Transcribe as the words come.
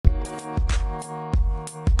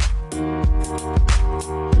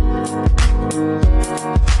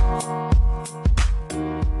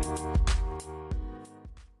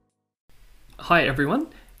Hi everyone.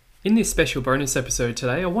 In this special bonus episode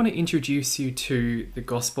today, I want to introduce you to the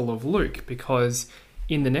Gospel of Luke because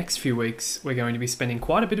in the next few weeks, we're going to be spending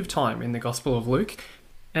quite a bit of time in the Gospel of Luke,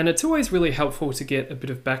 and it's always really helpful to get a bit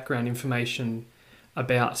of background information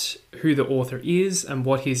about who the author is and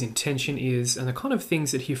what his intention is and the kind of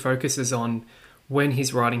things that he focuses on when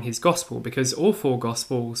he's writing his Gospel, because all four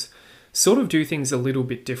Gospels sort of do things a little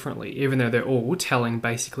bit differently, even though they're all telling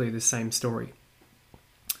basically the same story.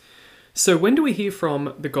 So when do we hear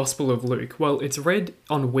from the Gospel of Luke? Well, it's read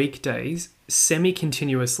on weekdays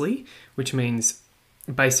semi-continuously, which means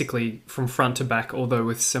basically from front to back, although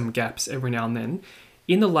with some gaps every now and then,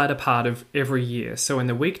 in the latter part of every year. So in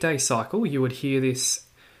the weekday cycle, you would hear this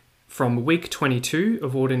from week 22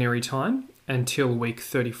 of Ordinary Time until week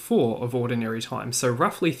 34 of Ordinary Time. So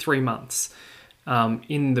roughly 3 months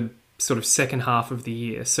in the sort of second half of the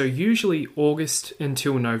year. So usually August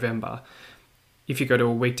until November. If you go to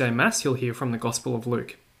a weekday mass, you'll hear from the Gospel of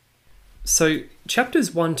Luke. So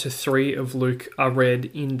chapters 1 to 3 of Luke are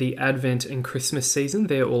read in the Advent and Christmas season.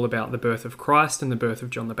 They're all about the birth of Christ and the birth of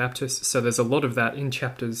John the Baptist. So there's a lot of that in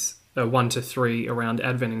chapters 1 to 3 around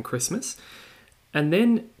Advent and Christmas. And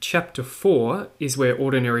then chapter 4 is where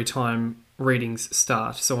Ordinary Time readings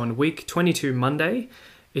start. So on week 22, Monday,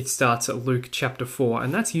 it starts at Luke chapter 4.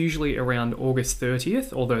 And that's usually around August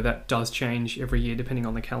 30th, although that does change every year depending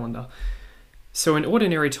on the calendar. So in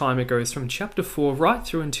Ordinary Time, it goes from chapter 4 right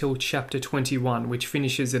through until chapter 21, which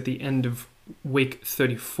finishes at the end of week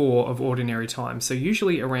 34 of Ordinary Time. So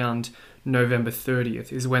usually around November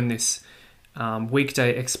 30th is when this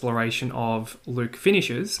weekday exploration of Luke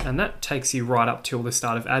finishes, and that takes you right up till the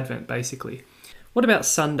start of Advent, basically. What about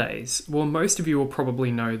Sundays? Well, most of you will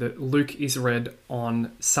probably know that Luke is read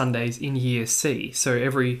on Sundays in Year C. So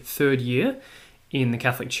every third year in the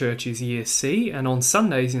Catholic Church is Year C, and on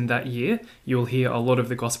Sundays in that year, you'll hear a lot of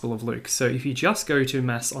the Gospel of Luke. So if you just go to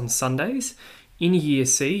Mass on Sundays, in Year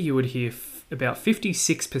C, you would hear about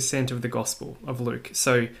 56% of the Gospel of Luke.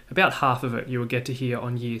 So about half of it you will get to hear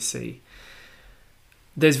on Year C.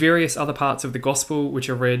 There's various other parts of the Gospel which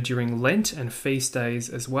are read during Lent and feast days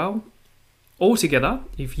as well. Altogether,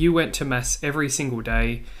 if you went to Mass every single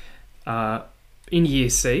day, in Year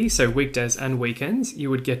C, so weekdays and weekends, you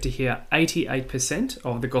would get to hear 88%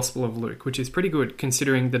 of the Gospel of Luke, which is pretty good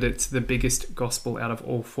considering that it's the biggest Gospel out of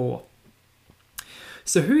all four.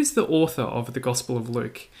 So who's the author of the Gospel of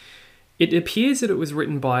Luke? It appears that it was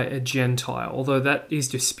written by a Gentile, although that is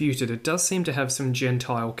disputed. It does seem to have some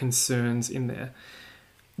Gentile concerns in there.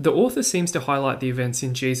 The author seems to highlight the events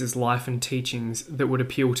in Jesus' life and teachings that would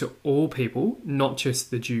appeal to all people, not just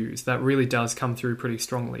the Jews. That really does come through pretty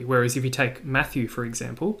strongly. Whereas if you take Matthew, for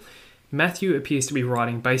example, Matthew appears to be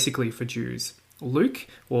writing basically for Jews. Luke,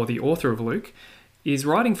 or the author of Luke, is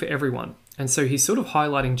writing for everyone. And so he's sort of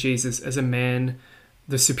highlighting Jesus as a man,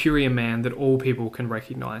 the superior man that all people can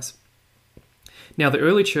recognize. Now, the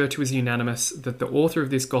early church was unanimous that the author of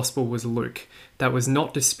this gospel was Luke. That was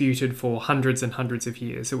not disputed for hundreds and hundreds of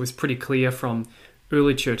years. It was pretty clear from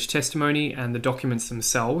early church testimony and the documents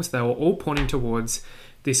themselves. They were all pointing towards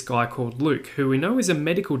this guy called Luke, who we know is a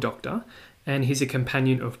medical doctor, and he's a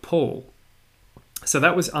companion of Paul. So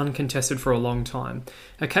that was uncontested for a long time.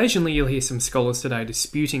 Occasionally you'll hear some scholars today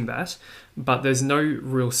disputing that, but there's no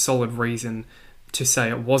real solid reason to say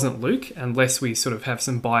it wasn't Luke, unless we sort of have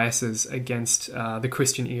some biases against the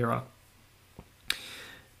Christian era.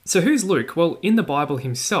 So who's Luke? Well, in the Bible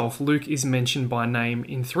himself, Luke is mentioned by name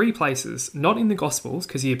in 3 places, not in the Gospels,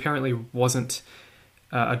 because he apparently wasn't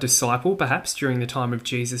a disciple, perhaps, during the time of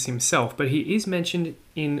Jesus himself, but he is mentioned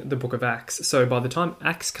in the book of Acts. So by the time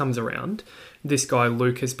Acts comes around, this guy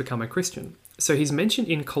Luke has become a Christian. So he's mentioned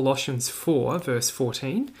in Colossians 4, verse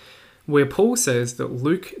 14, where Paul says that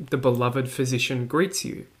Luke, the beloved physician, greets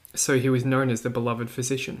you. So he was known as the beloved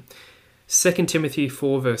physician. 2 Timothy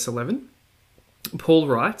 4, verse 11, Paul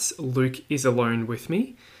writes, Luke is alone with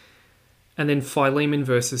me. And then Philemon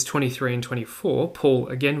verses 23 and 24, Paul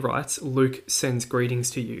again writes, Luke sends greetings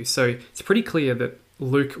to you. So it's pretty clear that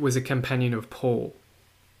Luke was a companion of Paul.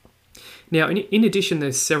 Now, in addition,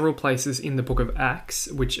 there's several places in the book of Acts,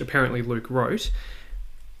 which apparently Luke wrote,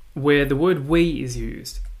 where the word we is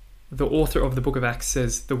used. The author of the book of Acts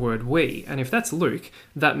says the word we, and if that's Luke,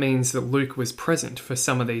 that means that Luke was present for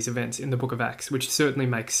some of these events in the book of Acts, which certainly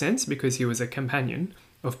makes sense because he was a companion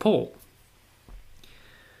of Paul.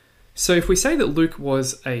 So if we say that Luke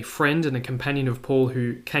was a friend and a companion of Paul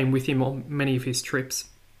who came with him on many of his trips,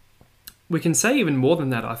 we can say even more than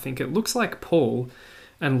that, I think. It looks like Paul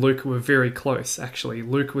and Luke were very close, actually.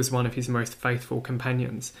 Luke was one of his most faithful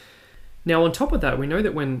companions. Now, on top of that, we know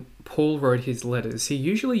that when Paul wrote his letters, he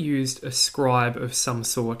usually used a scribe of some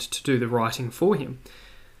sort to do the writing for him.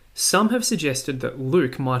 Some have suggested that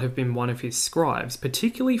Luke might have been one of his scribes,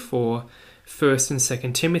 particularly for 1st and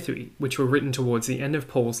 2nd Timothy, which were written towards the end of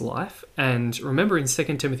Paul's life. And remember, in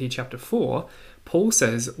 2nd Timothy chapter 4, Paul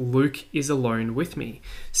says, "Luke is alone with me."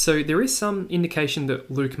 So there is some indication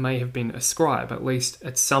that Luke may have been a scribe, at least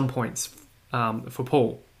at some points for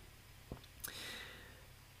Paul.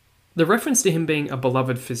 The reference to him being a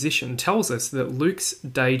beloved physician tells us that Luke's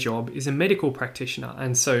day job is a medical practitioner,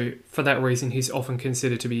 and so for that reason he's often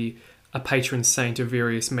considered to be a patron saint of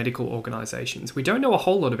various medical organisations. We don't know a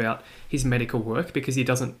whole lot about his medical work because he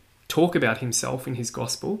doesn't talk about himself in his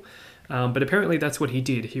gospel, but apparently that's what he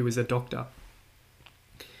did. He was a doctor.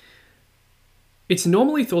 It's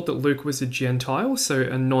normally thought that Luke was a Gentile, so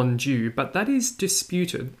a non-Jew, but that is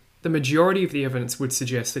disputed. The majority of the evidence would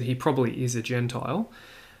suggest that he probably is a Gentile,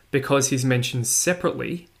 because he's mentioned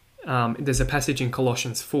separately. There's a passage in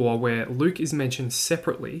Colossians 4 where Luke is mentioned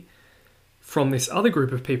separately from this other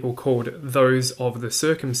group of people called those of the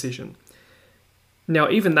circumcision. Now,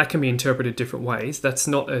 even that can be interpreted different ways. That's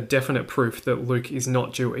not a definite proof that Luke is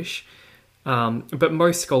not Jewish, but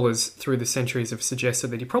most scholars through the centuries have suggested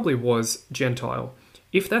that he probably was Gentile.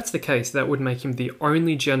 If that's the case, that would make him the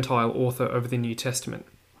only Gentile author of the New Testament,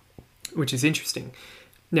 which is interesting.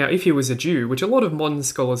 Now, if he was a Jew, which a lot of modern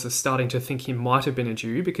scholars are starting to think he might have been a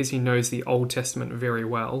Jew because he knows the Old Testament very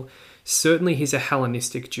well, certainly he's a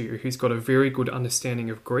Hellenistic Jew who's got a very good understanding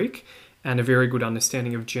of Greek and a very good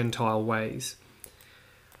understanding of Gentile ways.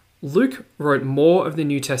 Luke wrote more of the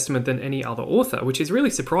New Testament than any other author, which is really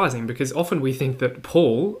surprising because often we think that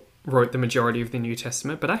Paul wrote the majority of the New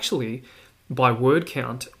Testament, but actually, by word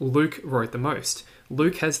count, Luke wrote the most.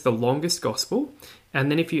 Luke has the longest gospel, and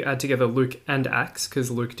then if you add together Luke and Acts, because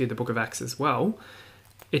Luke did the book of Acts as well,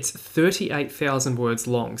 it's 38,000 words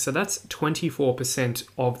long. So that's 24%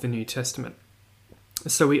 of the New Testament.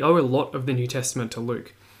 So we owe a lot of the New Testament to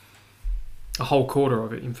Luke. A whole quarter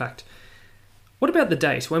of it, in fact. What about the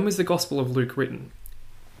date? When was the Gospel of Luke written?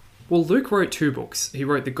 Well, Luke wrote 2 books. He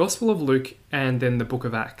wrote the Gospel of Luke and then the book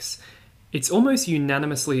of Acts. It's almost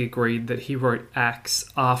unanimously agreed that he wrote Acts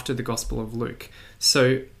after the Gospel of Luke.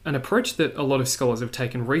 So an approach that a lot of scholars have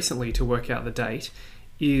taken recently to work out the date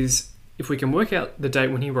is if we can work out the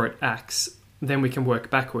date when he wrote Acts, then we can work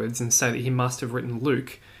backwards and say that he must have written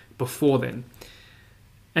Luke before then.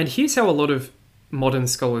 And here's how a lot of modern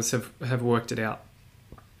scholars have worked it out.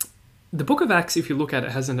 The book of Acts, if you look at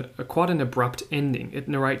it, has quite an abrupt ending. It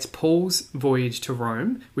narrates Paul's voyage to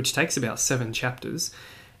Rome, which takes about 7 chapters,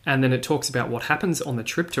 and then it talks about what happens on the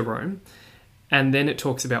trip to Rome, and then it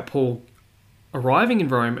talks about Paul arriving in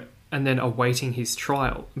Rome and then awaiting his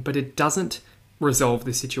trial. But it doesn't resolve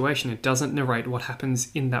the situation. It doesn't narrate what happens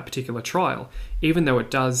in that particular trial, even though it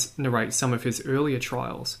does narrate some of his earlier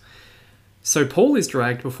trials. So Paul is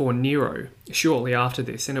dragged before Nero shortly after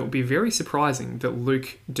this, and it would be very surprising that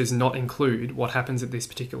Luke does not include what happens at this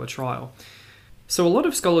particular trial. So a lot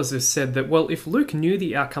of scholars have said that, well, if Luke knew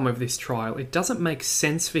the outcome of this trial, it doesn't make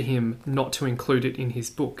sense for him not to include it in his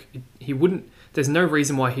book. There's no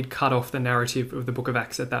reason why he'd cut off the narrative of the book of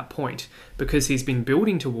Acts at that point, because he's been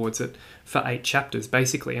building towards it for 8 chapters,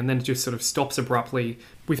 basically, and then it just sort of stops abruptly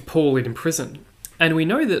with Paul in prison. And we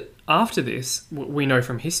know that after this, we know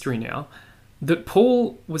from history now, that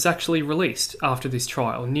Paul was actually released after this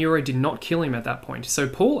trial. Nero did not kill him at that point. So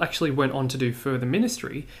Paul actually went on to do further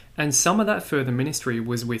ministry, and some of that further ministry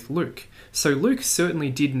was with Luke. So Luke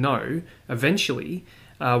certainly did know, eventually,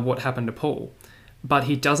 what happened to Paul, but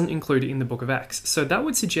he doesn't include it in the book of Acts. So that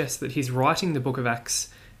would suggest that he's writing the book of Acts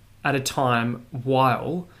at a time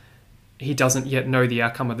while he doesn't yet know the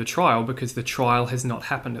outcome of the trial, because the trial has not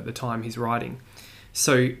happened at the time he's writing.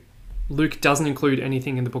 So Luke doesn't include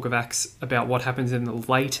anything in the book of Acts about what happens in the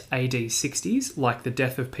late AD 60s, like the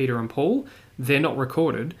death of Peter and Paul. They're not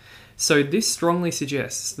recorded. So this strongly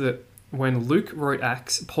suggests that when Luke wrote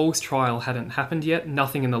Acts, Paul's trial hadn't happened yet.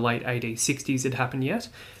 Nothing in the late AD 60s had happened yet.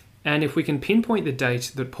 And if we can pinpoint the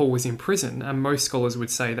date that Paul was in prison, and most scholars would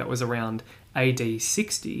say that was around AD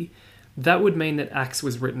 60, that would mean that Acts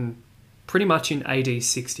was written pretty much in AD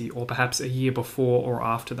 60, or perhaps a year before or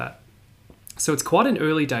after that. So it's quite an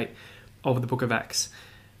early date of the book of Acts.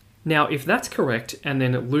 Now, if that's correct, and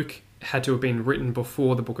then Luke had to have been written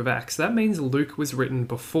before the book of Acts, that means Luke was written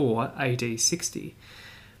before AD 60.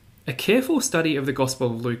 A careful study of the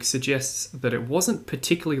Gospel of Luke suggests that it wasn't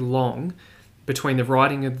particularly long between the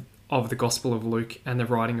writing of the Gospel of Luke and the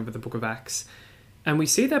writing of the book of Acts. And we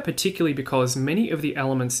see that particularly because many of the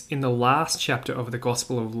elements in the last chapter of the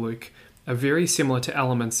Gospel of Luke are very similar to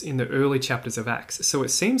elements in the early chapters of Acts. So it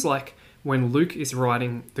seems like when Luke is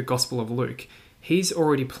writing the Gospel of Luke, he's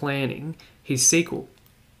already planning his sequel.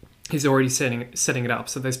 He's already setting it up.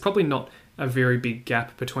 So there's probably not a very big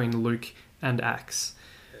gap between Luke and Acts.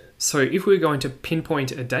 So if we're going to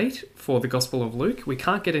pinpoint a date for the Gospel of Luke, we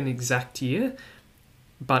can't get an exact year,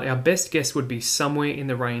 but our best guess would be somewhere in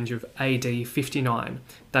the range of AD 59.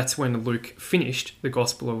 That's when Luke finished the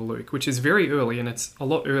Gospel of Luke, which is very early, and it's a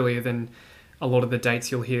lot earlier than a lot of the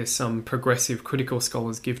dates you'll hear some progressive critical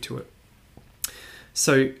scholars give to it.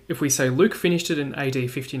 So if we say Luke finished it in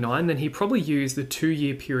AD 59, then he probably used the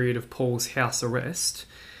 2-year period of Paul's house arrest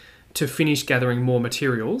to finish gathering more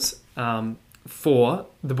materials for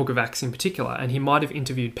the book of Acts in particular, and he might have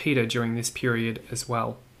interviewed Peter during this period as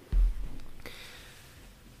well.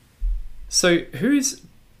 So who's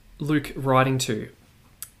Luke writing to?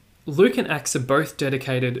 Luke and Acts are both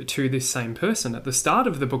dedicated to this same person. At the start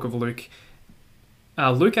of the book of Luke,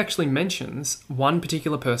 Luke actually mentions one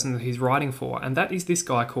particular person that he's writing for, and that is this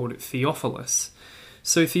guy called Theophilus.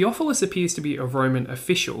 So Theophilus appears to be a Roman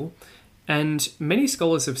official, and many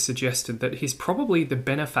scholars have suggested that he's probably the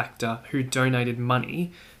benefactor who donated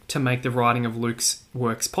money to make the writing of Luke's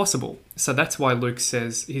works possible. So that's why Luke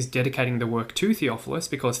says he's dedicating the work to Theophilus,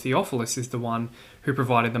 because Theophilus is the one who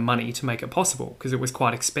provided the money to make it possible, because it was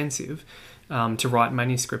quite expensive to write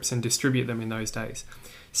manuscripts and distribute them in those days.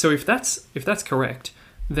 So if that's correct,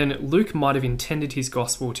 then Luke might have intended his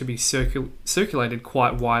gospel to be circulated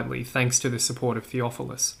quite widely thanks to the support of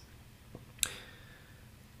Theophilus.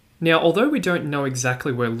 Now, although we don't know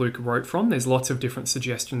exactly where Luke wrote from, there's lots of different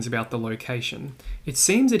suggestions about the location. It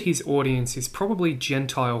seems that his audience is probably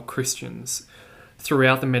Gentile Christians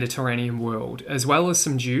throughout the Mediterranean world, as well as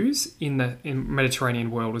some Jews in the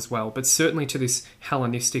Mediterranean world as well, but certainly to this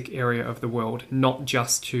Hellenistic area of the world, not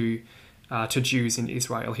just to Jews in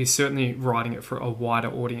Israel. He's certainly writing it for a wider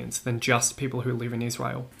audience than just people who live in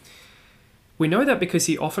Israel. We know that because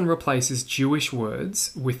he often replaces Jewish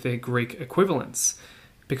words with their Greek equivalents,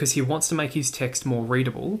 because he wants to make his text more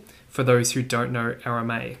readable for those who don't know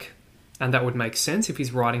Aramaic. And that would make sense if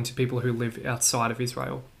he's writing to people who live outside of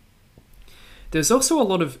Israel. There's also a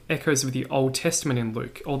lot of echoes of the Old Testament in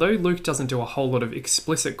Luke. Although Luke doesn't do a whole lot of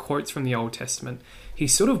explicit quotes from the Old Testament, he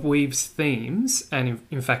sort of weaves themes and,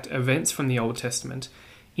 in fact, events from the Old Testament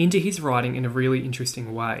into his writing in a really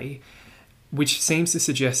interesting way, which seems to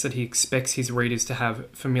suggest that he expects his readers to have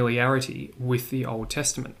familiarity with the Old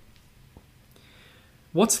Testament.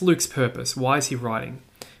 What's Luke's purpose? Why is he writing?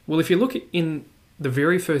 Well, if you look in the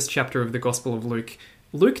very first chapter of the Gospel of Luke,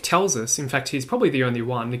 Luke tells us, in fact, he's probably the only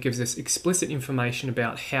one that gives us explicit information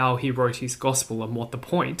about how he wrote his Gospel and what the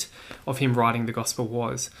point of him writing the Gospel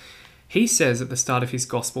was. He says at the start of his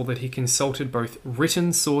Gospel that he consulted both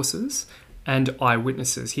written sources and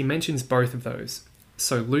eyewitnesses. He mentions both of those.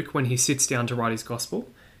 So Luke, when he sits down to write his Gospel,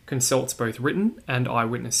 consults both written and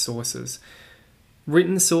eyewitness sources.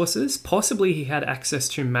 Written sources, possibly he had access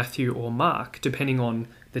to Matthew or Mark, depending on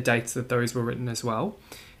the dates that those were written as well.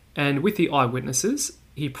 And with the eyewitnesses,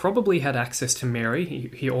 he probably had access to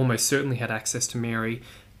Mary. He almost certainly had access to Mary,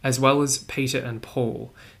 as well as Peter and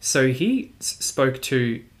Paul. So he spoke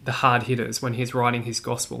to the hard hitters when he's writing his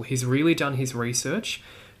gospel. He's really done his research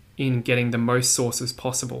in getting the most sources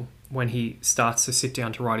possible when he starts to sit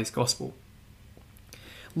down to write his gospel.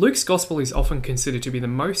 Luke's gospel is often considered to be the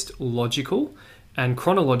most logical and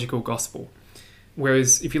chronological gospel.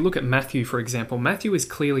 Whereas if you look at Matthew, for example, Matthew is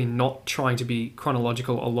clearly not trying to be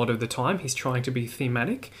chronological a lot of the time. He's trying to be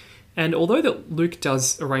thematic. And although that Luke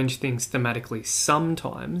does arrange things thematically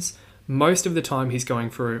sometimes, most of the time he's going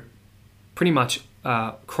for pretty much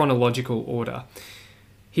chronological order.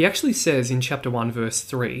 He actually says in chapter 1, verse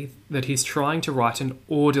 3, that he's trying to write an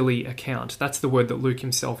orderly account. That's the word that Luke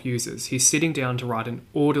himself uses. He's sitting down to write an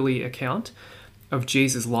orderly account of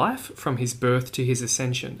Jesus' life from his birth to his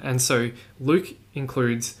ascension. And so Luke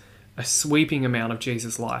includes a sweeping amount of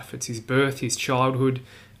Jesus' life. It's his birth, his childhood,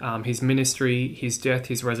 his ministry, his death,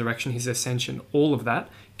 his resurrection, his ascension. All of that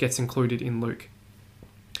gets included in Luke.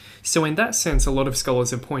 So in that sense, a lot of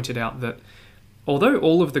scholars have pointed out that although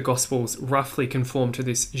all of the Gospels roughly conform to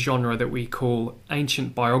this genre that we call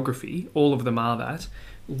ancient biography, all of them are that,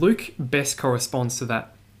 Luke best corresponds to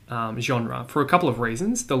that genre for a couple of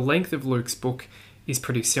reasons. The length of Luke's book is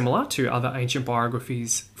pretty similar to other ancient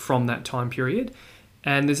biographies from that time period.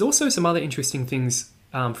 And there's also some other interesting things.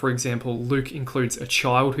 For example, Luke includes a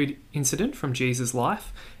childhood incident from Jesus'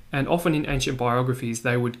 life. And often in ancient biographies,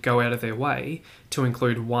 they would go out of their way to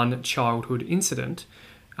include one childhood incident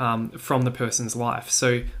from the person's life.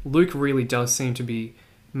 So Luke really does seem to be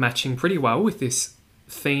matching pretty well with this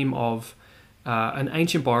theme of an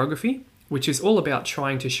ancient biography, which is all about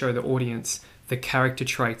trying to show the audience the character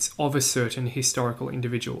traits of a certain historical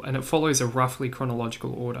individual, and it follows a roughly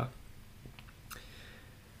chronological order.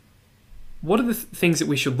 What are the things that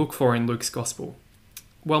we should look for in Luke's Gospel?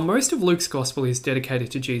 Well, most of Luke's Gospel is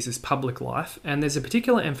dedicated to Jesus' public life, and there's a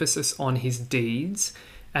particular emphasis on his deeds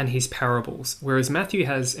and his parables. Whereas Matthew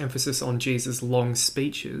has emphasis on Jesus' long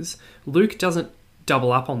speeches, Luke doesn't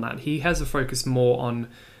double up on that. He has a focus more on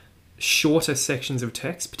shorter sections of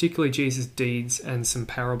text, particularly Jesus' deeds and some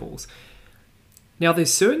parables. Now,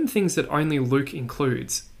 there's certain things that only Luke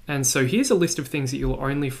includes, and so here's a list of things that you'll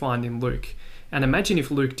only find in Luke. And imagine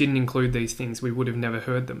if Luke didn't include these things, we would have never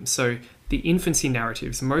heard them. So the infancy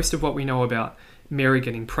narratives, most of what we know about Mary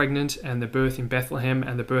getting pregnant and the birth in Bethlehem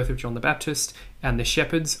and the birth of John the Baptist and the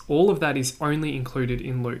shepherds, all of that is only included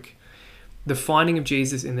in Luke. The finding of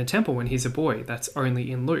Jesus in the temple when he's a boy, that's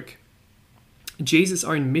only in Luke. Jesus'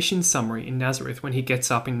 own mission summary in Nazareth, when he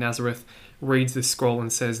gets up in Nazareth, reads the scroll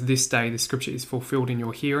and says, "This day the scripture is fulfilled in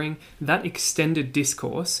your hearing," that extended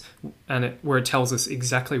discourse, where it tells us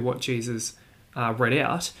exactly what Jesus read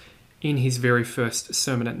out in his very first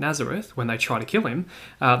sermon at Nazareth when they try to kill him,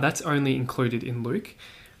 that's only included in Luke.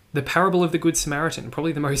 The parable of the Good Samaritan,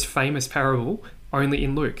 probably the most famous parable, only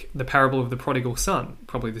in Luke. The parable of the prodigal son,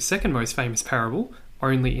 probably the second most famous parable,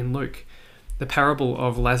 only in Luke. The parable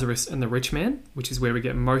of Lazarus and the rich man, which is where we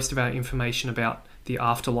get most of our information about the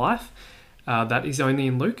afterlife, that is only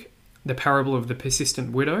in Luke. The parable of the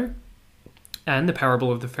persistent widow and the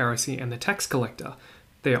parable of the Pharisee and the tax collector,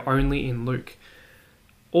 they're only in Luke.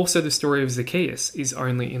 Also, the story of Zacchaeus is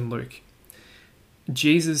only in Luke.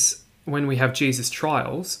 Jesus, when we have Jesus'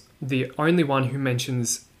 trials, the only one who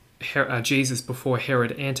mentions Jesus before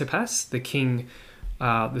Herod Antipas, the king,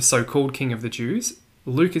 the so-called king of the Jews,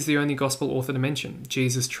 Luke is the only gospel author to mention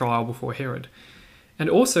Jesus' trial before Herod. And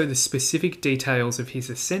also the specific details of his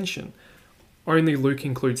ascension, only Luke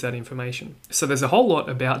includes that information. So there's a whole lot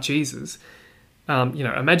about Jesus.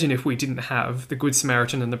 Imagine if we didn't have the Good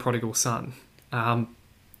Samaritan and the prodigal son.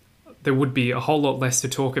 There would be a whole lot less to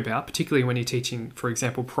talk about, particularly when you're teaching, for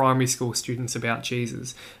example, primary school students about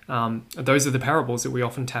Jesus. Those are the parables that we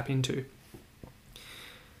often tap into.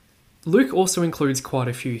 Luke also includes quite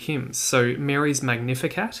a few hymns. So Mary's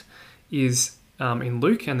Magnificat is in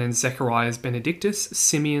Luke, and then Zechariah's Benedictus,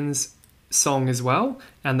 Simeon's song as well,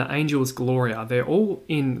 and the Angel's Gloria. They're all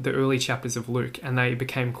in the early chapters of Luke, and they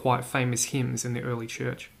became quite famous hymns in the early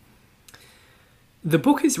church. The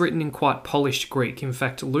book is written in quite polished Greek. In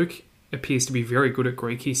fact, Luke appears to be very good at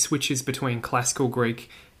Greek. He switches between classical Greek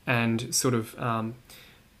and sort of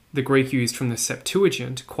the Greek used from the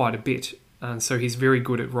Septuagint quite a bit, and so he's very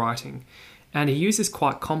good at writing. And he uses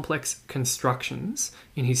quite complex constructions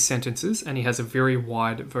in his sentences, and he has a very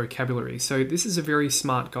wide vocabulary. So this is a very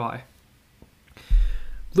smart guy.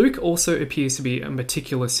 Luke also appears to be a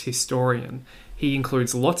meticulous historian. He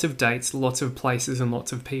includes lots of dates, lots of places, and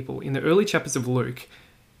lots of people. In the early chapters of Luke,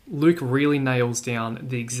 Luke really nails down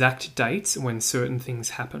the exact dates when certain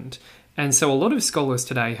things happened. And so a lot of scholars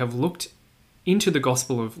today have looked into the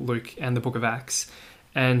Gospel of Luke and the book of Acts,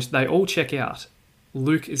 and they all check out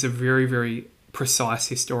Luke is a very, very precise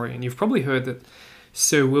historian. You've probably heard that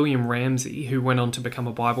Sir William Ramsay, who went on to become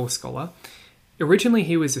a Bible scholar, originally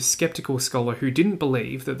he was a skeptical scholar who didn't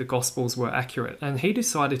believe that the Gospels were accurate, and he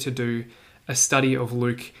decided to do a study of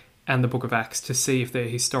Luke and the book of Acts to see if they're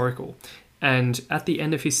historical. And at the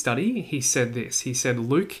end of his study, he said this. He said,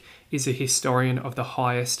 "Luke is a historian of the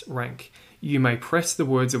highest rank. You may press the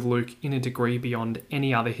words of Luke in a degree beyond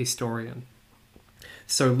any other historian."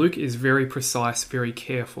 So Luke is very precise, very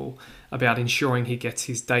careful about ensuring he gets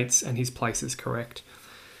his dates and his places correct.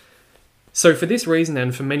 So for this reason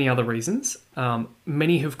and for many other reasons,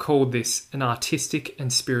 many have called this an artistic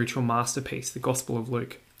and spiritual masterpiece, the Gospel of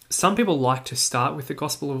Luke. Some people like to start with the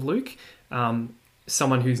Gospel of Luke.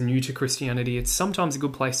 Someone who's new to Christianity, it's sometimes a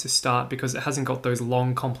good place to start because it hasn't got those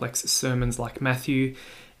long, complex sermons like Matthew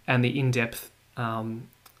and the in-depth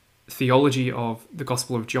theology of the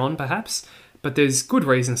Gospel of John, perhaps. But there's good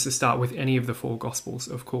reasons to start with any of the four Gospels,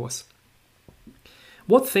 of course.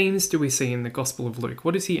 What themes do we see in the Gospel of Luke?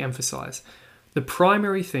 What does he emphasize? The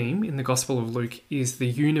primary theme in the Gospel of Luke is the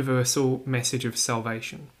universal message of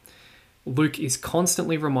salvation. Luke is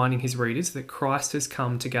constantly reminding his readers that Christ has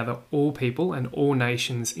come to gather all people and all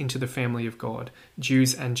nations into the family of God,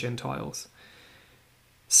 Jews and Gentiles.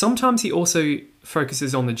 Sometimes he also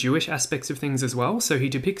focuses on the Jewish aspects of things as well, so he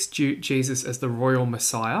depicts Jesus as the royal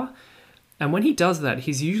Messiah. And when he does that,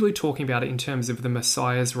 he's usually talking about it in terms of the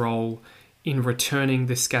Messiah's role in returning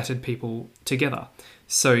the scattered people together.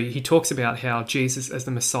 So he talks about how Jesus as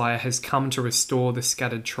the Messiah has come to restore the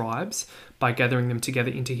scattered tribes by gathering them together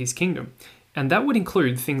into his kingdom. And that would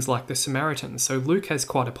include things like the Samaritans. So Luke has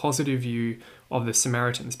quite a positive view of the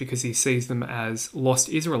Samaritans because he sees them as lost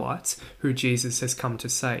Israelites who Jesus has come to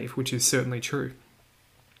save, which is certainly true.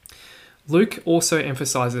 Luke also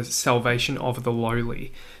emphasizes salvation of the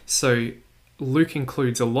lowly. So Luke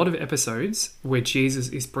includes a lot of episodes where Jesus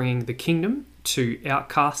is bringing the kingdom to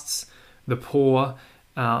outcasts, the poor,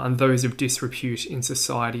 and those of disrepute in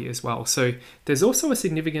society as well. So there's also a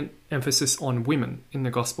significant emphasis on women in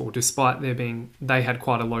the gospel, despite they had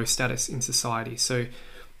quite a low status in society. So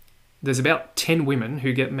there's about 10 women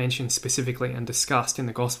who get mentioned specifically and discussed in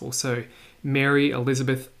the gospel. So Mary,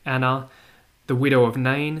 Elizabeth, Anna, the widow of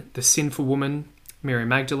Nain, the sinful woman, Mary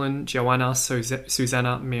Magdalene, Joanna,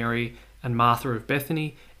 Susanna, Mary, and Martha of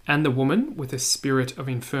Bethany, and the woman with a spirit of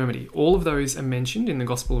infirmity. All of those are mentioned in the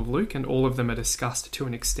Gospel of Luke, and all of them are discussed to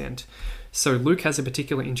an extent. So Luke has a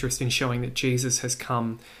particular interest in showing that Jesus has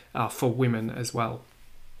come for women as well.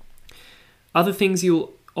 Other things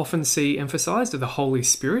you'll often see emphasized are the Holy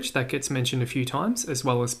Spirit. That gets mentioned a few times, as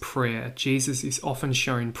well as prayer. Jesus is often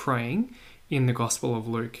shown praying in the Gospel of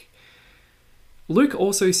Luke. Luke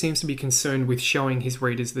also seems to be concerned with showing his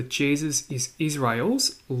readers that Jesus is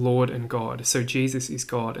Israel's Lord and God. So Jesus is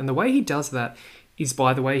God. And the way he does that is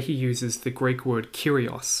by the way he uses the Greek word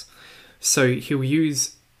Kyrios. So he'll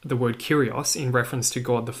use the word Kyrios in reference to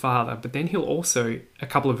God the Father, but then he'll also, a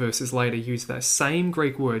couple of verses later, use that same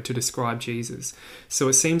Greek word to describe Jesus. So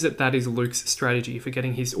it seems that that is Luke's strategy for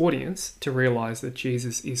getting his audience to realize that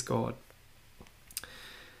Jesus is God.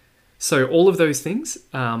 So all of those things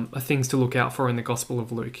are things to look out for in the Gospel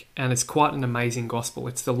of Luke. And it's quite an amazing gospel.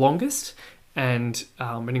 It's the longest, and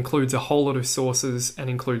it includes a whole lot of sources and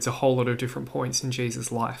includes a whole lot of different points in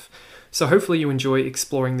Jesus' life. So hopefully you enjoy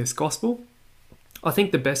exploring this gospel. I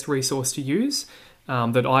think the best resource to use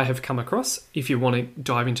that I have come across, if you want to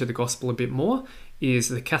dive into the gospel a bit more, is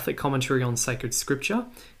the Catholic Commentary on Sacred Scripture.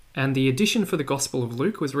 And the edition for the Gospel of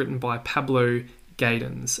Luke was written by Pablo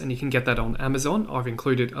Gaydens, and you can get that on Amazon. I've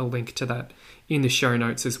included a link to that in the show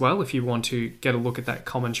notes as well if you want to get a look at that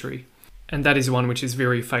commentary. And that is one which is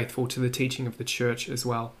very faithful to the teaching of the church as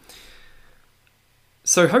well.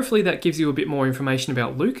 So hopefully that gives you a bit more information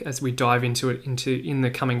about Luke as we dive into it in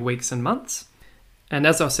the coming weeks and months. And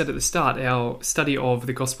as I said at the start, our study of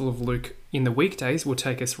the Gospel of Luke in the weekdays will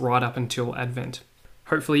take us right up until Advent.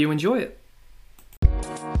 Hopefully you enjoy it.